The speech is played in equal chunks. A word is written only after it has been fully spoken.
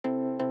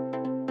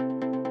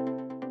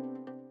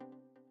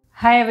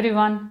Hi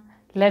everyone,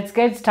 let's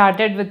get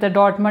started with the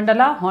dot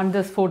mandala on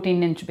this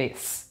 14-inch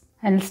base.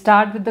 And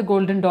start with the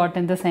golden dot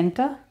in the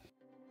center.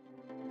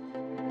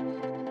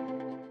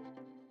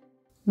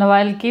 Now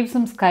I'll keep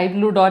some sky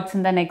blue dots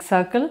in the next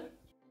circle.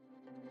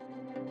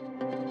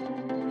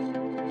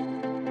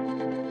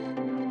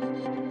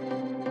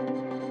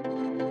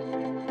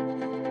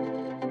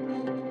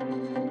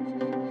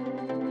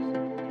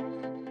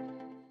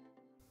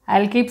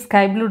 I'll keep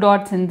sky blue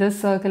dots in this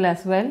circle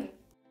as well.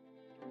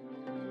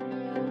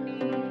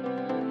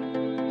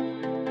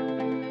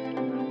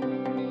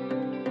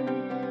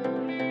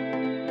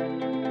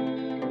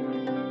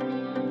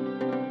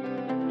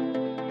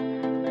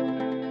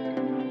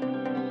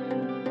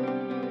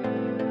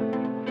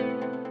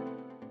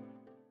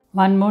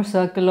 One more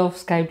circle of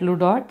sky blue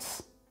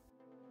dots.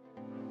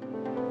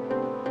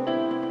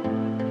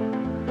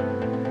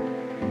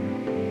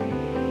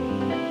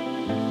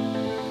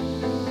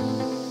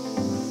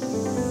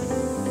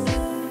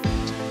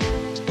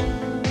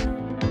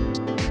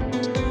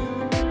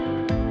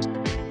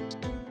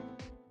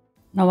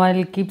 Now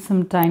I'll keep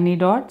some tiny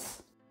dots.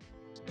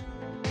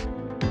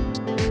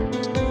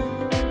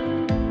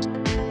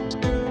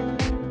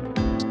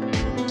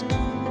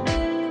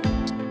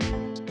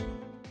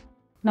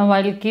 Now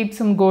I'll keep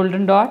some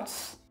golden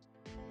dots.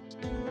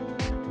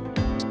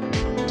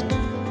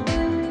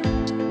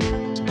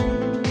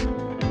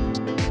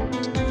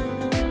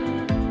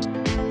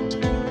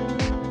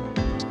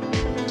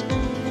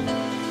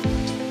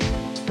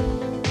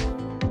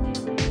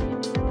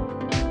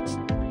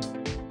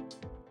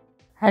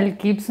 I'll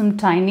keep some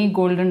tiny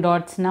golden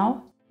dots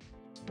now.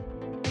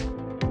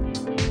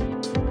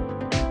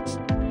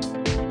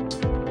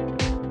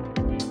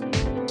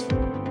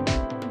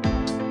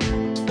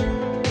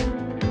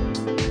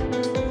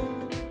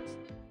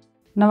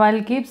 Now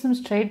I'll keep some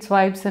straight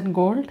swipes in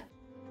gold.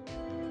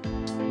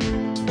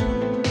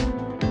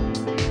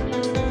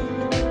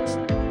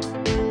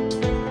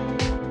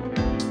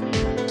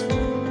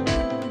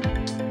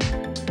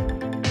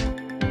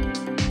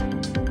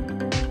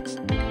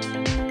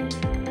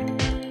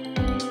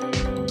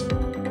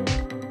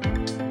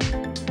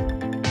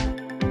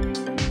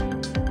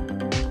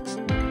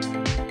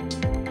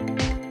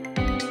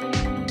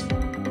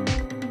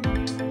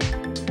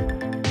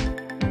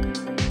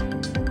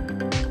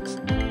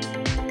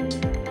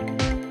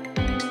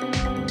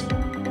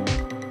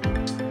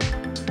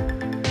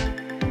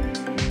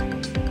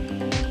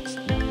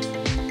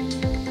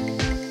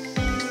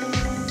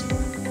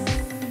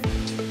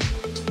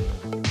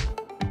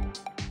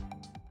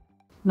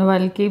 Now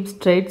I'll keep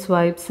straight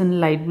swipes in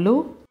light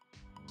blue.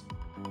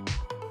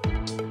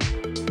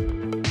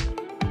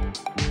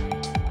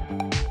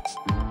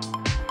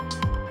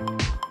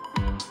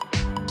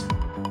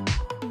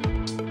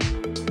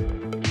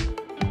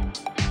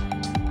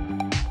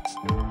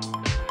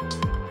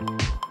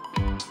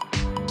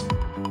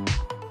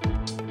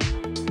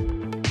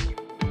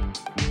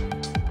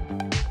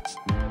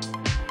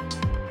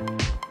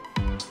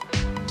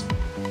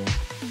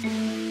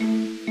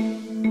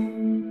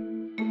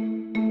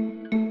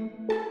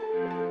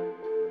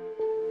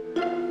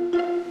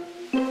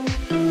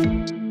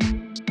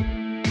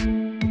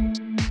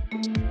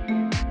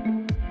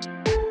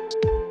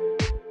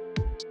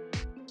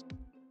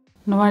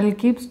 Now I'll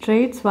keep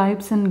straight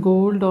swipes in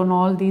gold on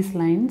all these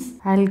lines.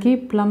 I'll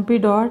keep plumpy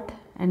dot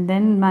and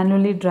then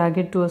manually drag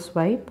it to a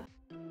swipe.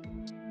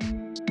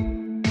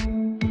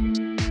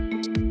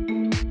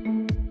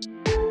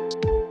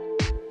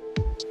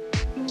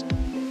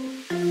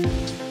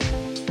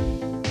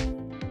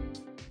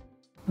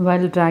 Now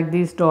I'll drag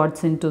these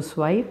dots into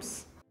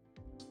swipes.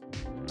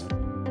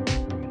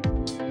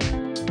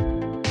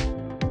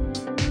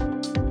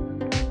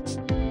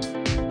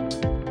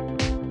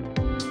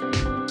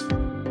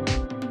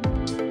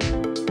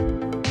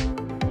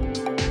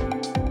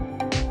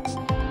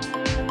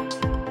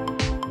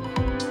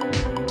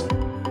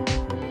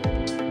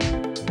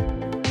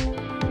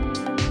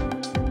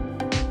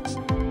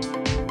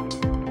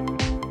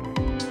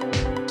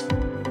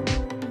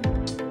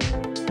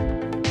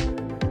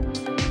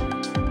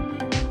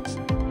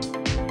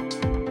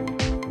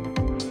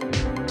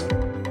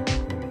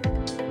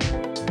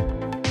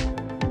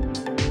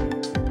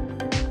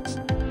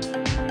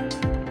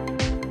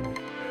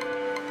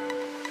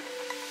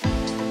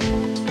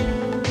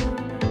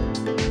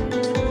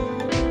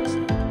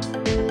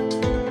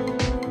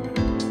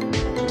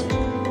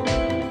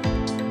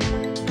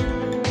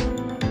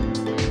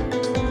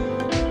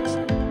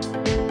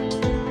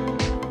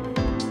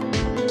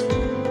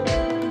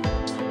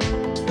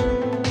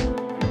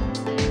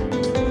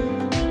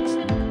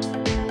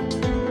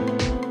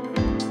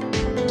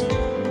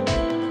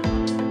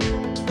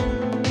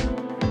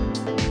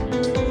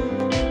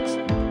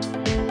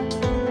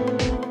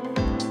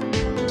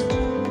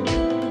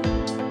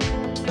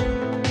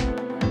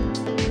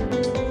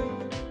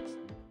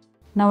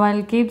 Now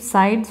I'll keep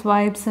side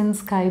swipes in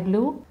sky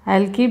blue.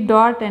 I'll keep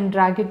dot and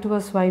drag it to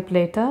a swipe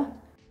later.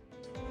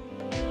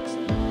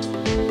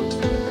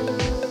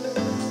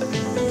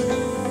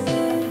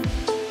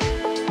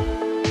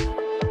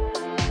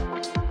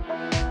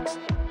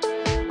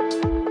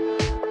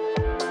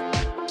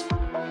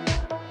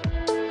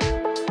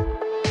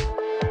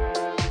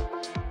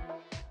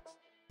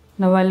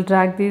 Now I'll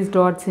drag these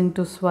dots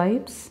into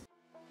swipes.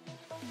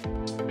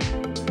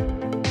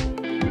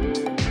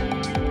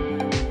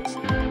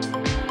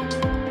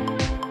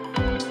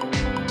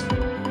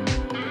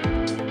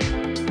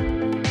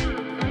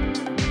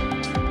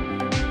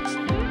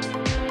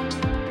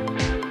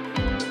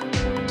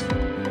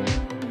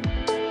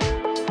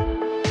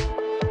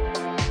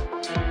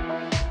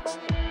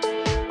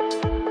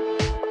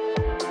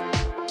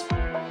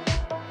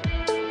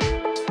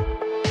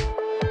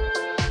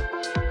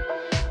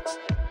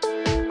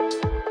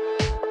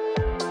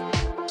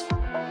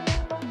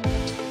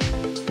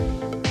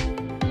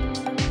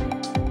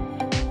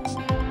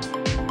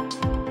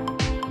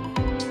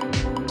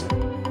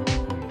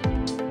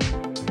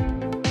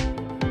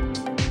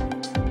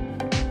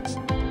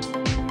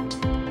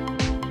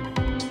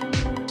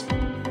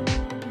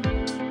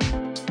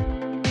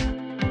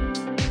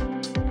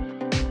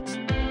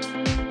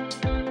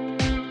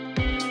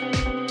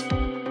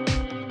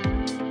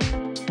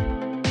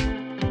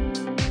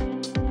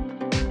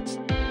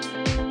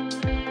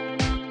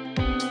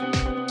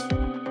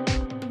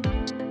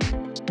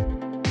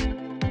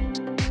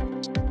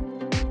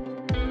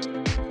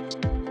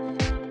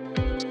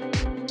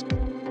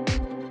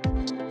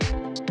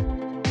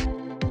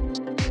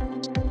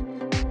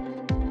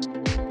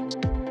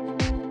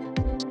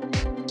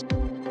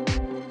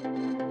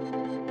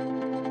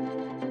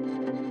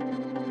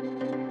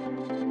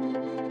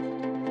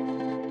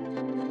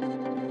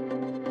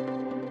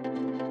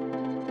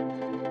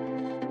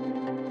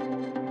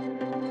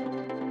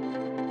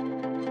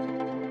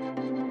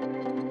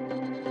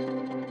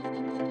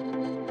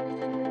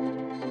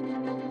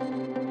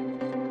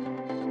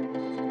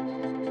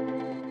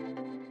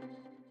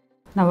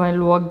 Now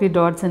I'll work the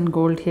dots in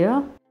gold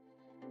here.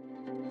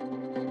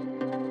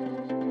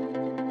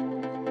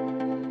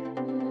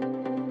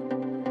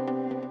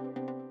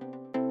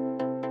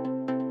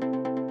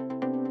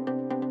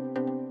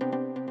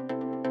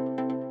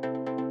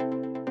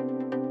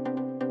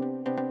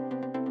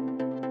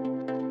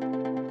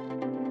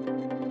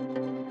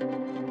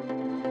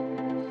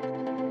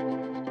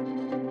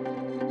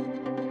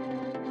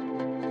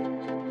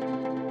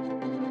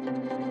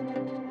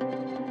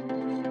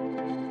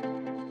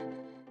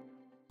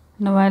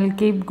 Now I'll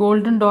keep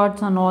golden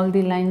dots on all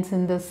the lines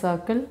in this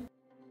circle.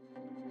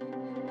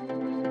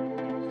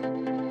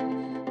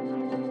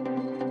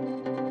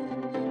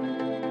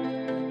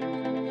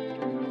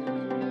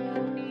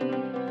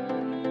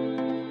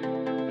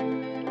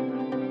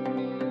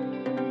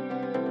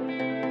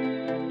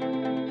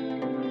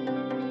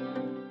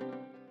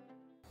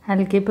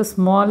 I'll keep a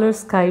smaller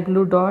sky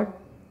blue dot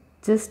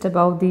just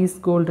above these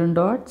golden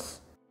dots.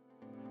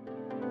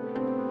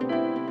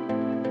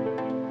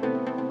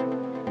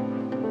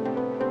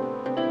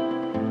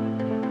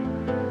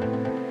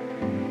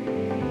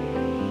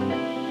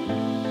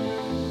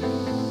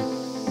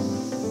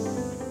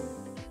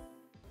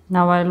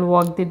 Now I'll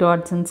work the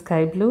dots in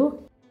sky blue.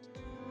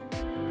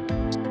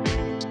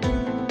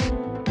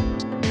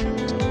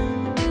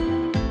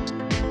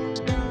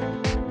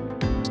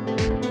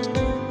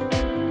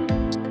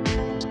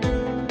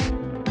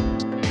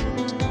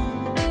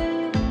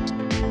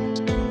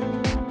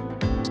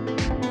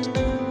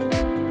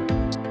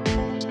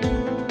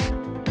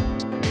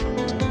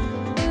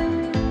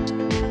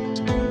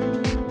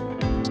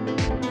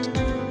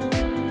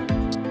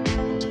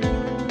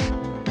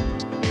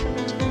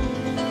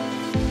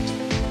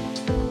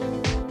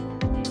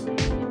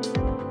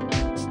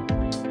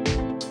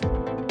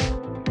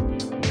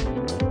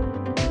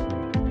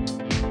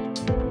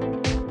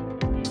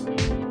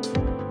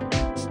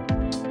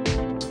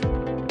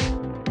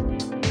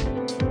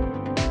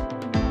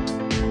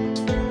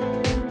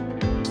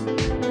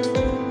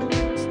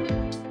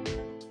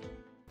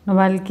 Now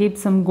I'll keep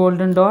some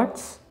golden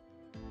dots.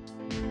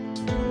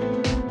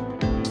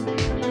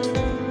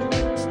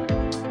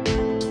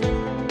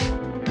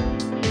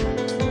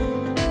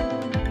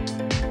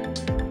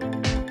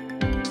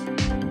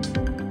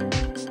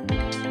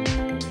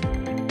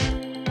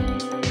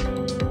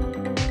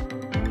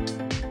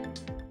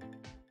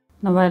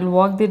 Now I'll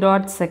work the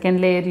dots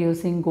second layer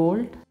using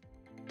gold.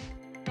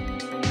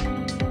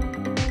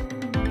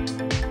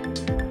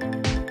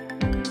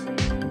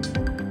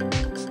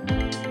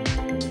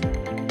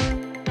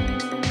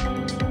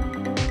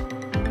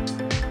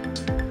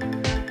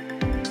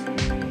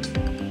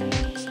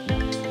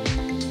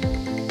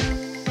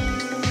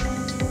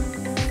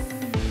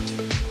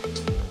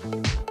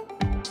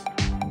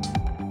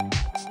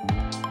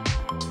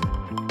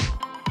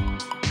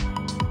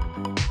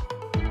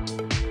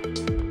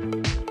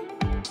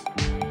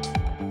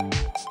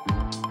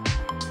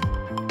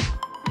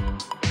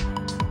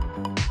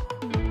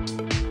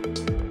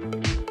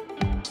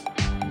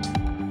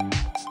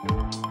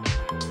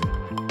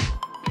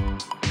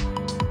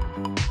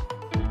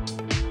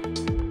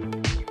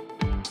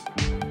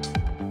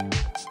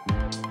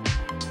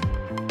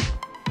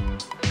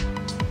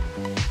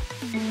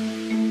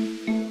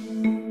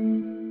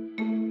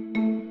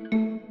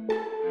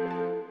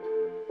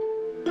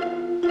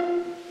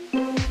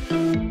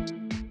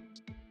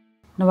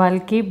 Now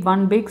I'll keep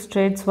one big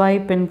straight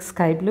swipe in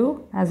sky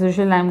blue. As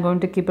usual, I'm going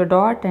to keep a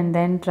dot and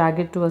then drag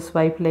it to a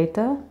swipe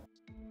later.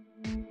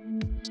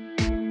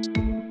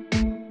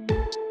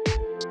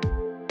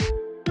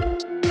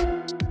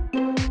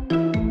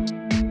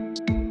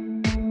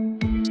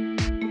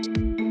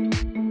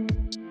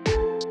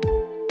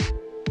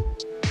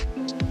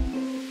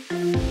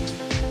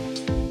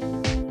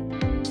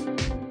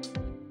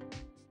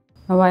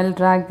 Now I'll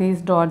drag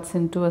these dots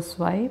into a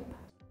swipe.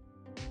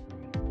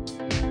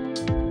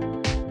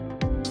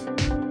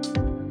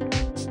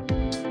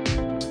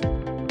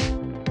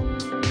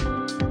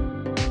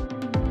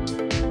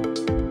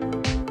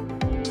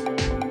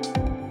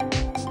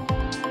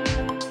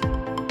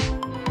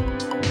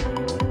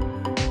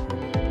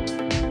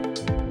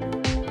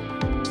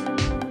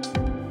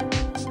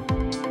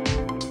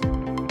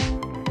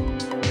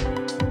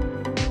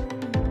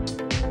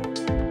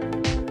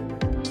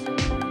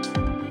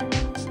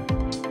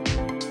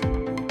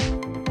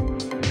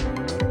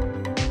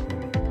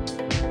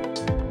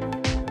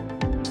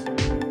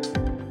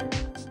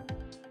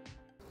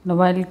 Now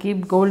I'll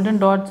keep golden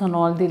dots on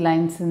all the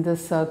lines in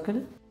this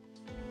circle.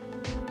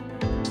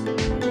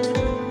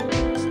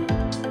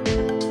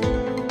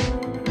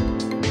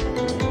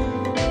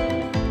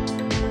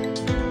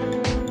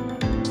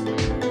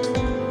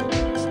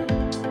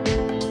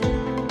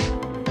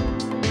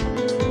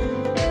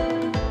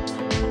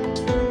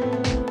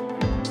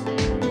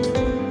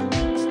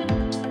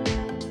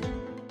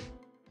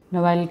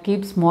 Now I'll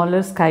keep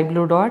smaller sky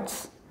blue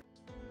dots.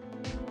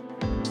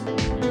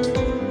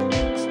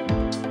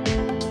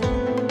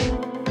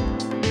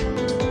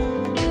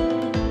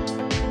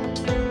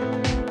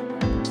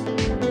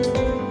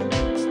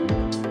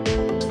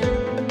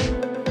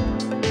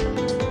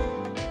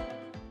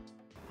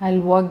 I'll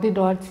work the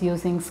dots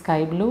using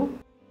sky blue.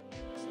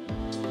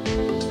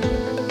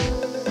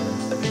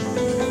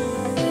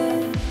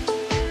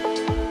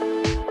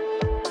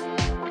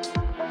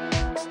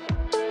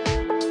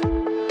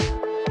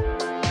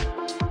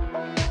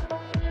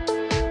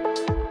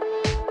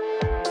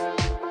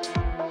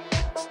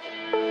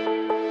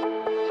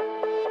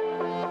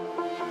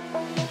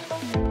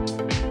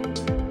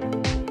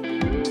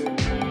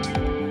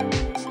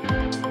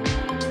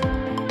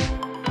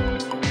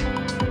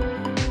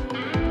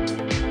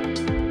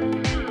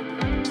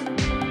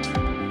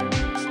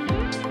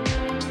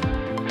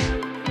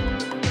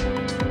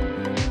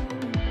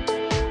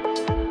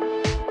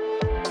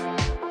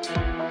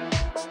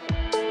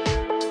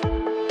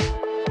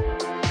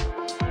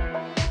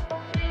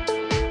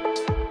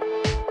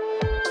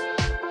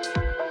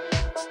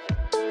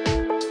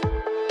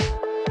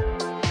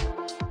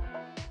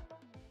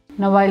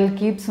 Now I'll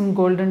keep some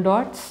golden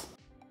dots.